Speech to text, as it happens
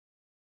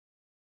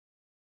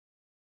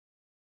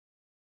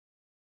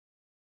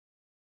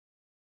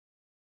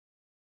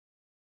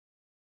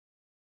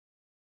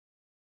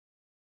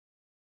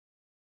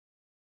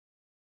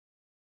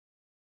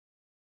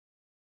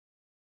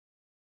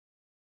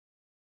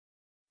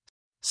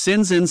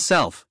Sins in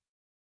self.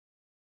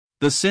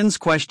 The sins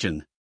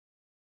question.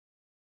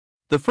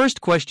 The first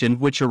question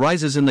which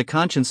arises in the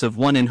conscience of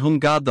one in whom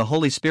God the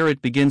Holy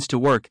Spirit begins to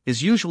work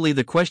is usually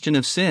the question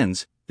of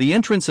sins. The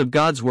entrance of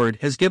God's Word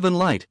has given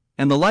light,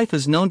 and the life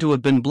is known to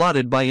have been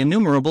blotted by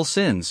innumerable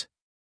sins.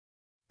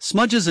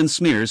 Smudges and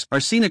smears are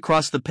seen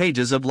across the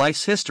pages of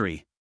life's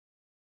history.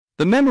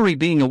 The memory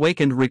being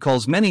awakened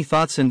recalls many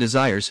thoughts and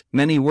desires,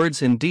 many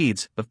words and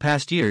deeds, of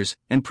past years,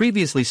 and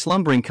previously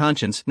slumbering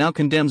conscience now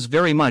condemns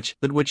very much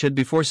that which had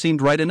before seemed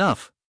right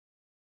enough.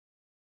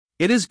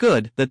 It is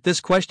good that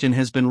this question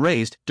has been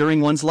raised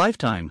during one's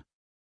lifetime.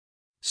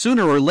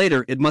 Sooner or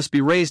later it must be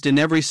raised in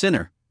every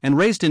sinner, and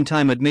raised in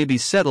time it may be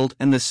settled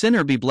and the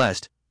sinner be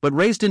blessed, but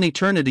raised in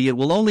eternity it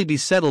will only be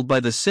settled by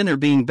the sinner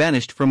being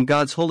banished from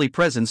God's holy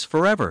presence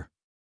forever.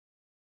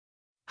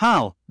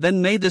 How,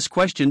 then, may this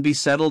question be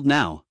settled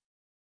now?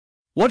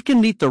 What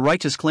can meet the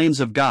righteous claims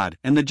of God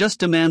and the just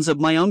demands of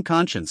my own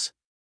conscience?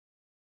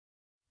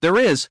 There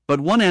is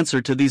but one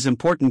answer to these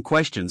important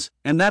questions,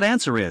 and that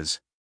answer is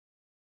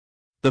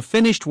the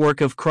finished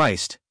work of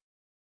Christ.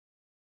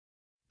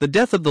 The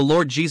death of the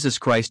Lord Jesus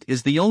Christ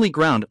is the only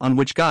ground on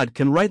which God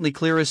can rightly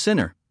clear a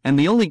sinner, and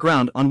the only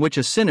ground on which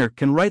a sinner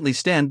can rightly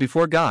stand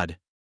before God.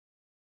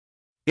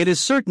 It is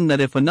certain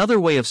that if another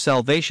way of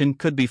salvation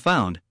could be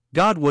found,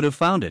 God would have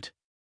found it.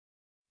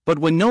 But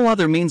when no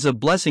other means of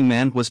blessing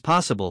man was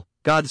possible,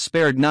 God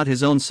spared not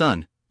his own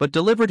Son, but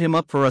delivered him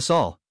up for us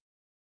all.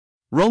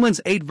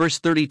 Romans 8 verse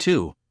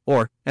 32,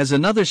 or, as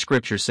another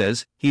scripture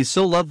says, He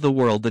so loved the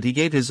world that He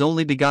gave His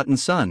only begotten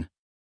Son.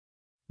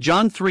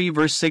 John 3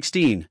 verse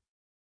 16.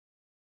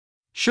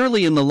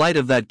 Surely in the light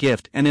of that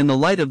gift and in the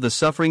light of the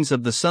sufferings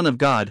of the Son of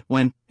God,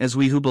 when, as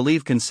we who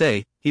believe can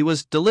say, He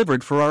was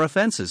delivered for our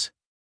offenses.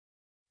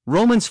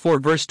 Romans 4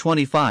 verse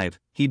 25,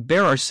 He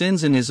bare our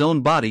sins in His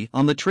own body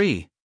on the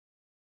tree.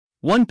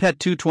 1 Pet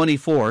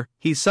 2:24,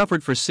 He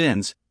suffered for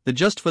sins, the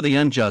just for the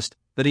unjust,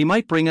 that He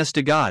might bring us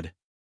to God.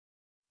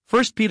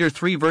 1 Peter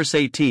 3 verse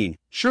 18,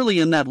 surely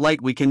in that light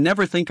we can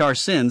never think our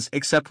sins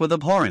except with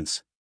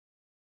abhorrence.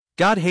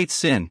 God hates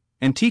sin,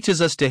 and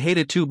teaches us to hate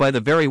it too by the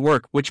very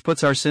work which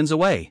puts our sins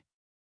away.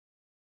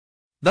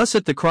 Thus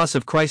at the cross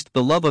of Christ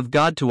the love of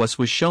God to us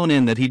was shown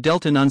in that He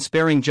dealt in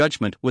unsparing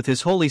judgment with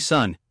His holy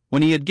Son,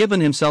 when He had given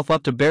Himself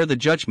up to bear the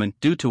judgment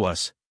due to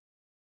us.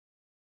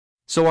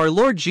 So our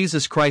Lord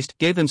Jesus Christ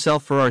gave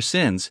Himself for our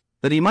sins,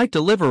 that He might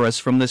deliver us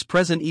from this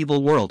present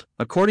evil world,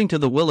 according to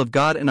the will of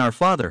God and our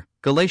Father,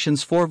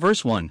 Galatians 4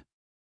 verse 1.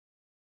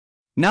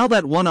 Now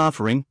that one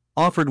offering,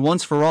 offered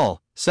once for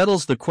all,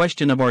 settles the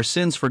question of our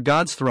sins for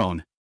God's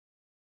throne.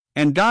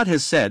 And God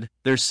has said,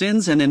 their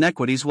sins and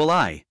iniquities will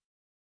I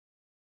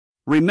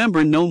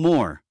remember no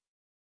more.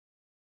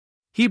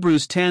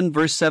 Hebrews 10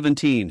 verse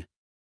 17.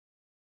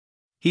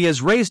 He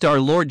has raised our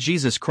Lord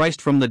Jesus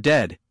Christ from the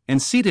dead,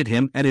 and seated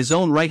Him at His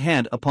own right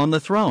hand upon the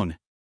throne.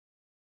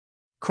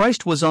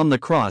 Christ was on the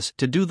cross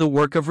to do the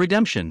work of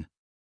redemption.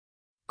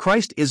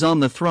 Christ is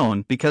on the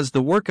throne because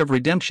the work of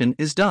redemption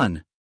is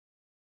done.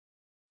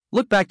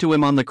 Look back to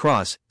Him on the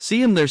cross,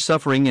 see Him there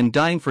suffering and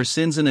dying for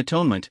sins in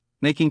atonement,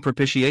 making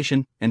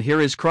propitiation, and hear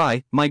His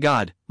cry, my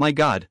God,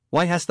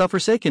 why hast thou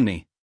forsaken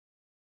me?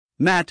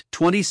 Matt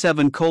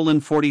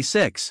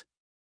 27:46.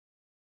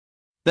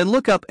 Then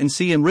look up and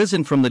see Him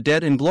risen from the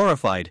dead and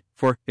glorified,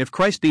 for, if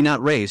Christ be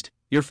not raised,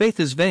 your faith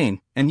is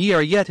vain, and ye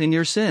are yet in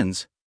your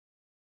sins.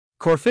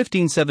 Cor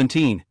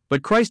 15:17,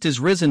 but Christ is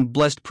risen,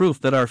 blessed proof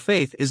that our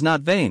faith is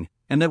not vain,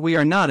 and that we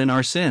are not in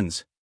our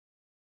sins.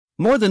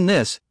 More than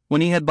this,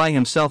 when He had by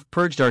Himself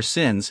purged our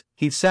sins,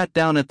 He sat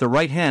down at the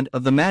right hand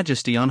of the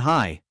Majesty on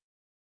high.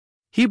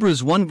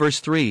 Hebrews 1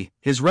 verse 3,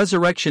 His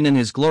resurrection and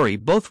His glory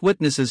both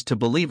witnesses to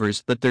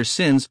believers that their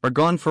sins are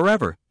gone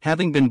forever,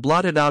 having been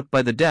blotted out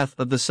by the death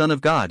of the Son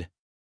of God.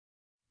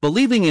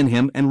 Believing in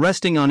Him and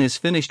resting on His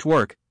finished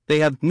work, they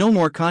have no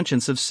more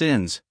conscience of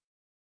sins.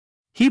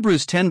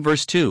 Hebrews 10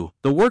 verse 2,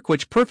 the work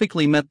which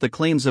perfectly met the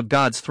claims of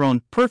God's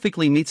throne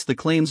perfectly meets the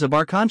claims of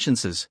our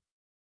consciences.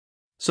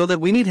 So that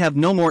we need have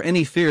no more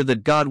any fear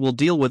that God will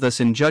deal with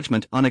us in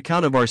judgment on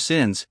account of our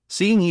sins,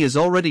 seeing He has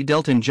already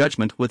dealt in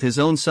judgment with His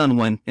own Son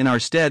when, in our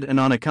stead and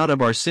on account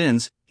of our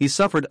sins, He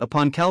suffered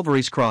upon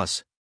Calvary's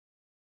cross.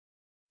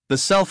 The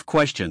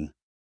self-question.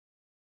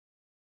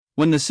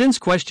 When the sins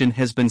question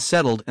has been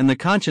settled and the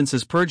conscience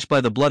is purged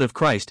by the blood of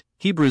Christ,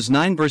 Hebrews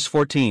 9 verse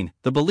 14,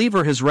 the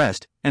believer has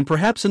rest, and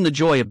perhaps in the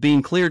joy of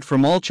being cleared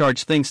from all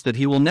charge thinks that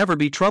he will never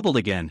be troubled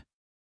again.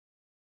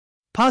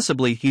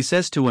 Possibly he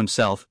says to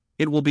himself,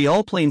 it will be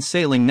all plain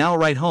sailing now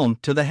right home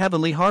to the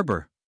heavenly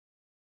harbor.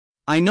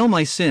 I know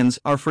my sins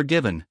are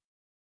forgiven.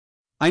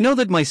 I know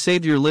that my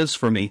Savior lives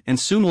for me and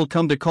soon will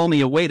come to call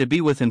me away to be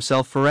with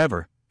Himself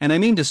forever, and I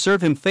mean to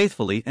serve Him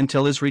faithfully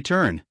until His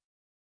return.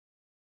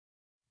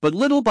 But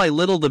little by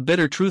little the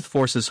bitter truth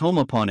forces home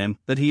upon him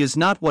that he is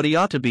not what he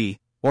ought to be,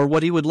 or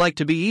what he would like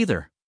to be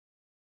either.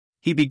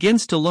 He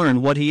begins to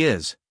learn what he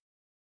is.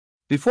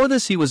 Before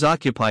this he was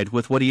occupied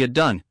with what he had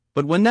done,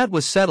 But when that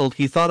was settled,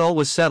 he thought all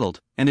was settled,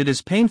 and it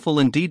is painful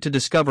indeed to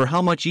discover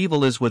how much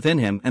evil is within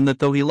him, and that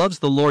though he loves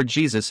the Lord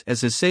Jesus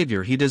as his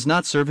Savior, he does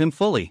not serve him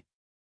fully.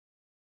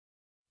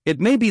 It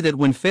may be that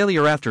when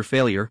failure after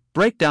failure,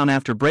 breakdown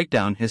after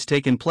breakdown has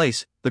taken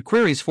place, the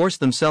queries force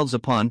themselves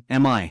upon,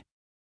 am I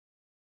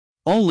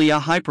only a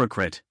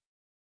hypocrite?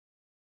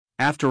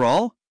 After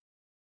all?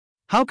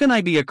 How can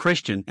I be a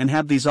Christian and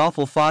have these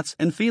awful thoughts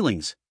and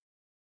feelings?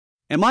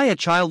 Am I a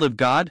child of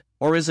God,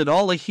 or is it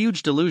all a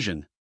huge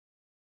delusion?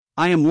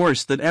 I am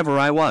worse than ever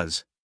I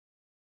was.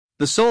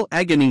 The soul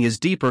agony is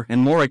deeper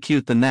and more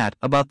acute than that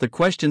about the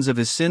questions of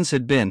his sins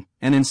had been,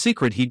 and in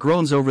secret he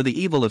groans over the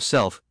evil of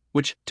self,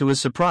 which, to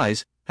his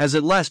surprise, has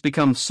at last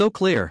become so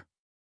clear.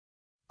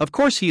 Of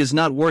course he is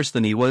not worse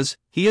than he was,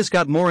 he has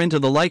got more into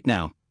the light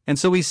now, and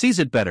so he sees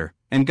it better,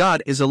 and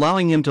God is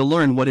allowing him to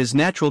learn what his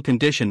natural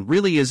condition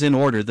really is in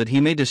order that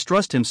he may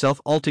distrust himself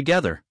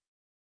altogether.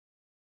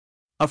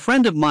 A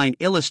friend of mine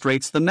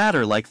illustrates the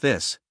matter like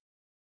this.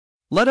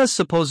 Let us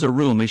suppose a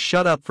room is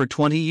shut up for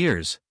 20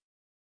 years.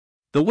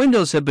 The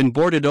windows have been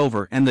boarded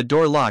over and the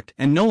door locked,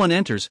 and no one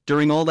enters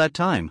during all that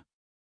time.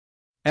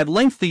 At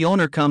length the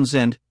owner comes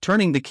and,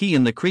 turning the key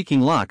in the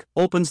creaking lock,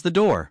 opens the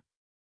door.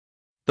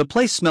 The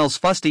place smells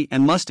fusty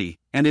and musty,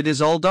 and it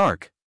is all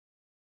dark.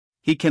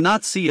 He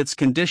cannot see its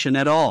condition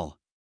at all.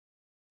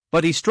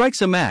 But he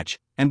strikes a match,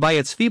 and by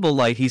its feeble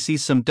light he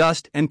sees some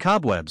dust and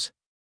cobwebs.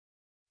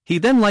 He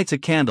then lights a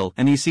candle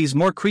and he sees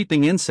more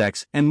creeping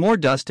insects and more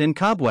dust and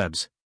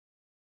cobwebs.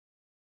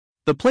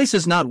 The place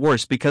is not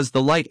worse because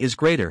the light is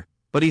greater,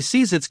 but he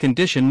sees its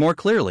condition more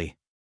clearly.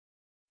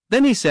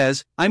 Then he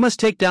says, I must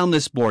take down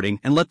this boarding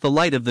and let the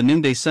light of the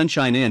noonday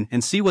sunshine in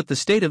and see what the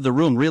state of the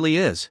room really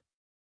is.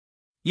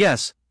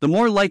 Yes, the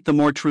more light the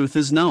more truth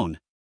is known.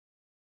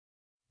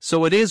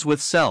 So it is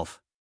with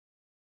self.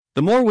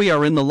 The more we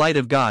are in the light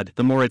of God,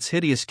 the more its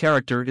hideous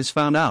character is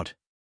found out.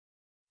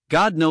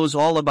 God knows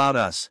all about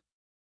us.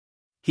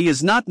 He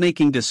is not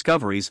making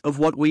discoveries of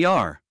what we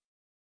are.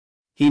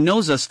 He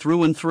knows us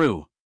through and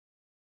through.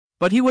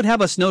 But he would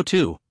have us know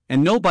too,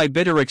 and know by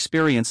bitter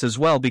experience as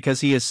well, because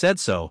he has said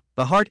so,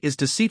 the heart is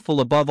deceitful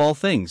above all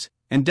things,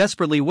 and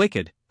desperately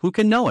wicked, who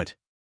can know it?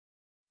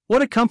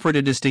 What a comfort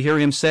it is to hear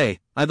him say,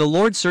 I the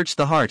Lord search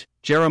the heart,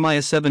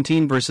 Jeremiah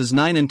 17 verses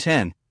 9 and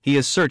 10, he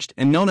has searched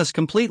and known us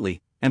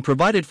completely, and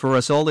provided for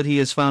us all that he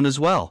has found as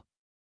well.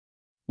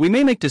 We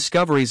may make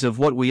discoveries of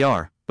what we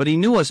are, but he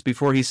knew us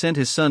before he sent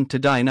his Son to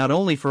die not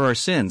only for our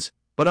sins,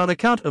 but on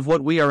account of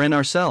what we are in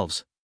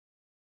ourselves.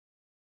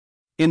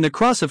 In the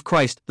cross of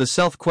Christ the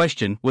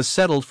self-question was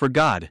settled for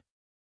God.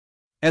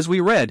 As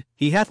we read,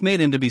 he hath made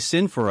him to be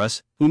sin for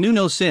us, who knew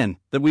no sin,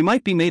 that we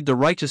might be made the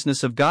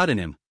righteousness of God in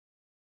him.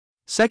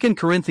 2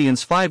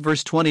 Corinthians 5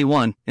 verse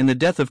 21, in the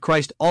death of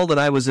Christ all that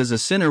I was as a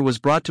sinner was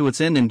brought to its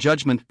end in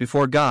judgment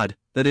before God,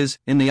 that is,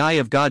 in the eye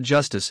of God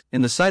justice,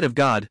 in the sight of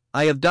God,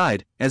 I have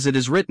died, as it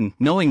is written,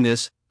 knowing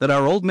this, that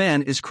our old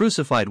man is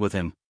crucified with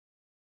him.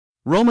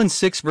 Romans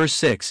 6 verse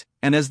 6,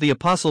 and as the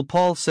Apostle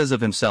Paul says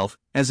of himself,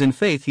 as in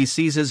faith he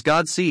sees as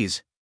God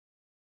sees.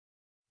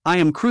 I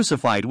am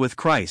crucified with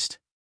Christ.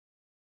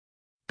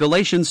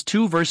 Galatians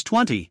 2 verse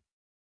 20.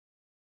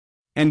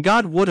 And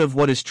God would have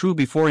what is true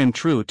before him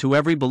true to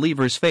every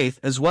believer's faith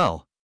as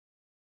well.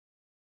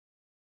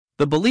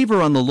 The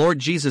believer on the Lord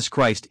Jesus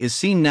Christ is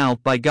seen now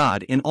by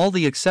God in all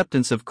the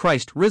acceptance of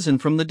Christ risen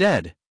from the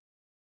dead.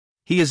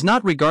 He is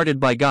not regarded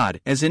by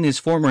God as in his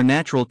former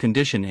natural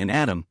condition in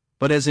Adam,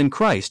 but as in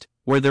Christ,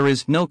 where there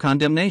is no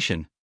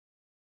condemnation.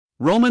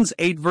 Romans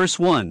 8 verse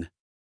 1.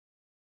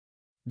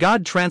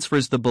 God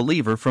transfers the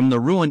believer from the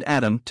ruined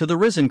Adam to the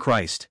risen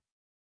Christ.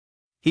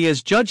 He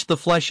has judged the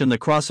flesh in the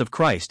cross of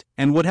Christ,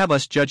 and would have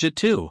us judge it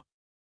too.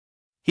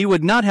 He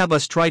would not have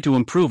us try to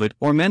improve it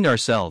or mend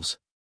ourselves.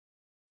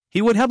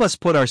 He would have us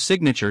put our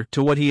signature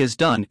to what he has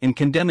done in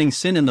condemning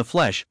sin in the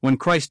flesh when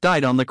Christ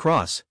died on the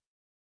cross.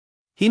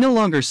 He no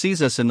longer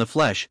sees us in the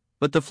flesh,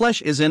 but the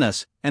flesh is in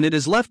us, and it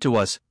is left to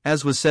us,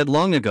 as was said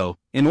long ago,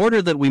 in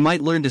order that we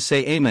might learn to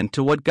say amen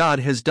to what God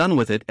has done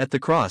with it at the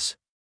cross.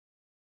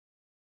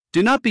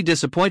 Do not be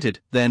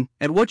disappointed, then,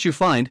 at what you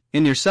find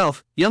in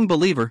yourself, young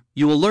believer.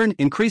 You will learn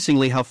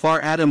increasingly how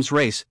far Adam's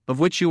race, of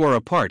which you are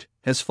a part,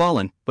 has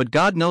fallen, but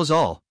God knows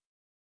all.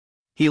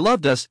 He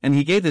loved us, and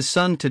he gave his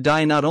Son to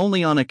die not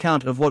only on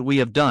account of what we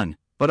have done,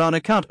 but on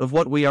account of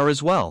what we are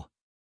as well.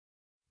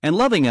 And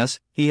loving us,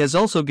 he has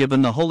also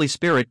given the Holy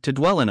Spirit to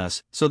dwell in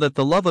us, so that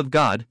the love of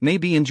God may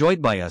be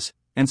enjoyed by us,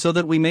 and so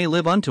that we may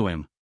live unto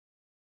him.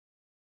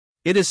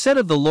 It is said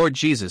of the Lord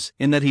Jesus,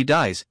 in that he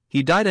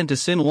died unto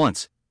sin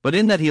once, but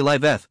in that he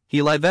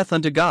liveth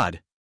unto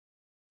God.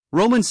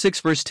 Romans 6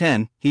 verse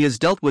 10, he has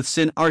dealt with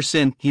sin, our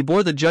sin, he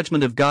bore the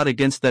judgment of God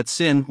against that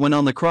sin when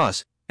on the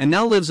cross, and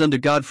now lives unto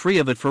God free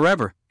of it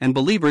forever, and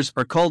believers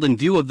are called in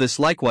view of this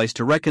likewise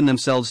to reckon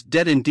themselves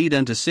dead indeed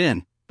unto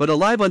sin, but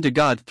alive unto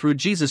God through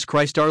Jesus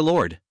Christ our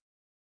Lord.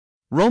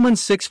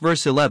 Romans 6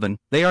 verse 11,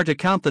 they are to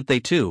count that they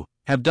too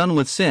have done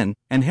with sin,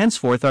 and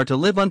henceforth are to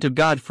live unto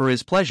God for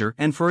his pleasure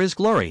and for his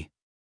glory.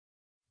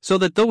 So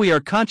that though we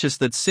are conscious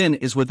that sin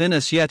is within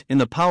us, yet in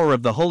the power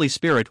of the Holy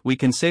Spirit we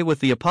can say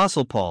with the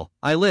Apostle Paul,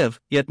 I live,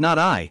 yet not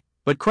I,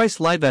 but Christ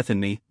liveth in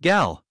me.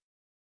 Gal.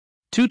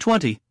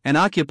 2:20, and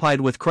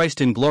occupied with Christ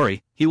in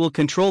glory, he will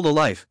control the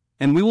life,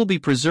 and we will be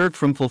preserved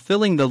from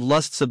fulfilling the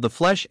lusts of the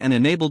flesh and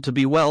enabled to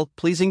be well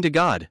pleasing to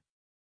God.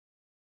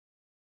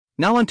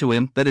 Now unto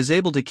him that is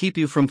able to keep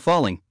you from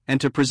falling, and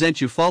to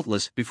present you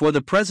faultless before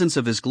the presence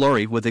of his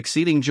glory with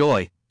exceeding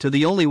joy, to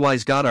the only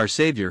wise God our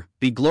Saviour,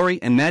 be glory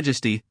and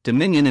majesty,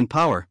 dominion and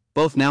power,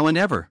 both now and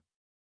ever.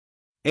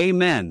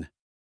 Amen.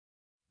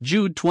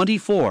 Jude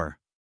 24.